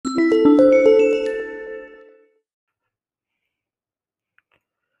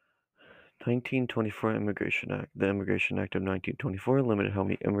1924 Immigration Act. The Immigration Act of 1924 limited how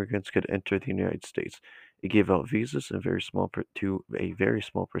many immigrants could enter the United States. It gave out visas to a very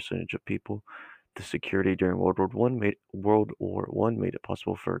small percentage of people. The security during World War One made it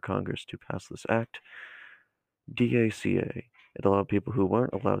possible for Congress to pass this act. DACA. It allowed people who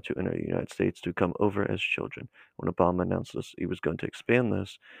weren't allowed to enter the United States to come over as children. When Obama announced this, he was going to expand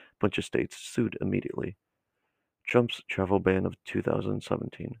this, a bunch of states sued immediately. Trump's travel ban of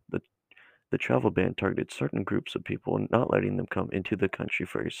 2017. The travel ban targeted certain groups of people, not letting them come into the country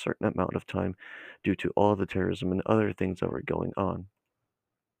for a certain amount of time due to all the terrorism and other things that were going on.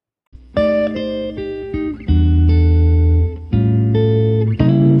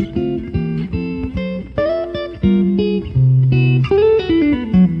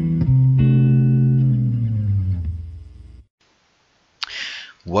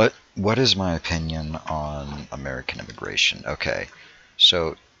 What is my opinion on American immigration? Okay,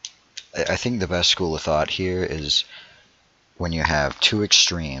 so I think the best school of thought here is when you have two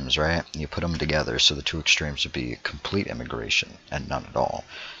extremes, right? You put them together, so the two extremes would be complete immigration and none at all.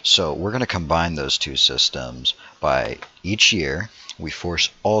 So we're going to combine those two systems by each year we force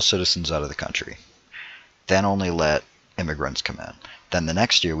all citizens out of the country, then only let immigrants come in. Then the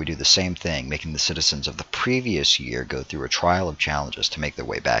next year we do the same thing, making the citizens of the previous year go through a trial of challenges to make their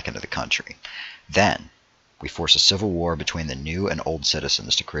way back into the country. Then we force a civil war between the new and old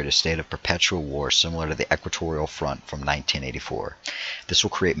citizens to create a state of perpetual war similar to the Equatorial Front from 1984. This will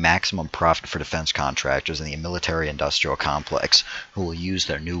create maximum profit for defense contractors in the military-industrial complex, who will use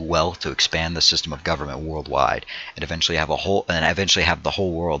their new wealth to expand the system of government worldwide and eventually have the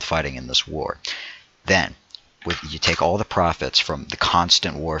whole world fighting in this war. Then you take all the profits from the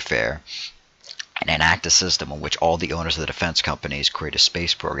constant warfare and enact a system in which all the owners of the defense companies create a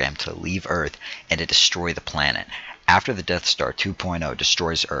space program to leave Earth and to destroy the planet. After the Death Star 2.0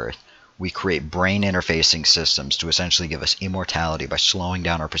 destroys Earth, we create brain interfacing systems to essentially give us immortality by slowing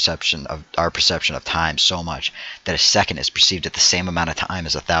down our perception of time so much that a second is perceived at the same amount of time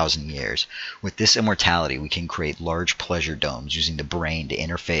as 1,000 years. With this immortality, we can create large pleasure domes using the brain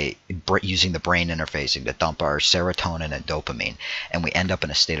interfacing to dump our serotonin and dopamine, and we end up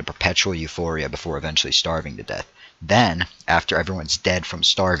in a state of perpetual euphoria before eventually starving to death. Then, after everyone's dead from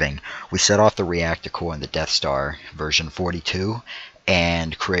starving, we set off the reactor core in the Death Star version 42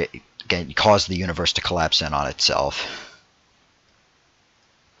 and cause the universe to collapse in on itself.